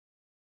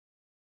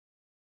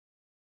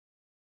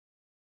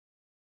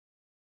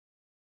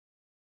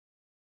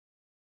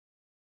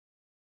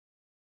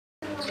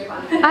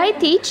I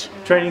teach.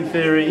 Training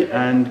theory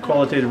and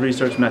qualitative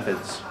research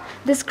methods.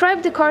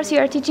 Describe the course you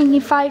are teaching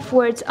in 5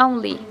 words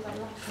only.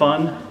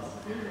 Fun,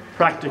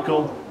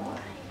 practical,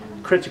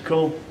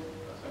 critical,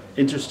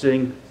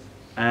 interesting,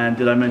 and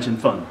did I mention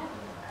fun?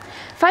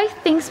 5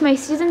 things my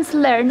students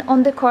learn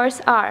on the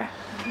course are: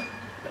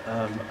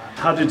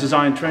 how to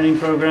design training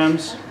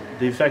programs,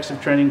 the effects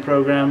of training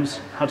programs,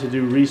 how to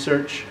do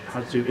research,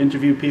 how to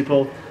interview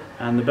people,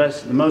 and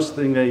the most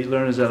thing they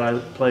learn is that I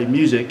play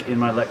music in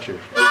my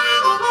lectures.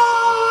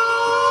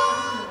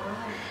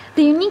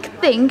 The unique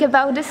thing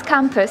about this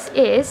campus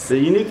is... The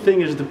unique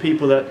thing is the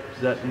people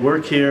that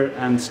work here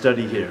and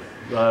study here.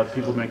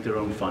 People make their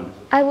own fun.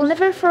 I will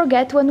never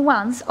forget when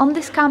once, on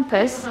this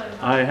campus,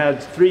 I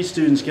had 3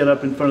 students get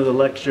up in front of the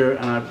lecture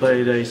and I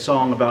played a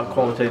song about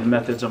qualitative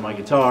methods on my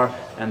guitar,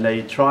 and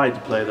they tried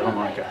to play the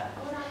harmonica.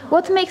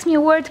 What makes me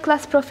a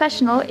world-class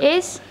professional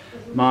is...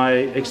 my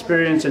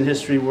experience and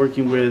history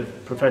working with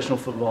professional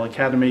football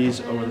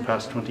academies over the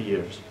past 20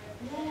 years.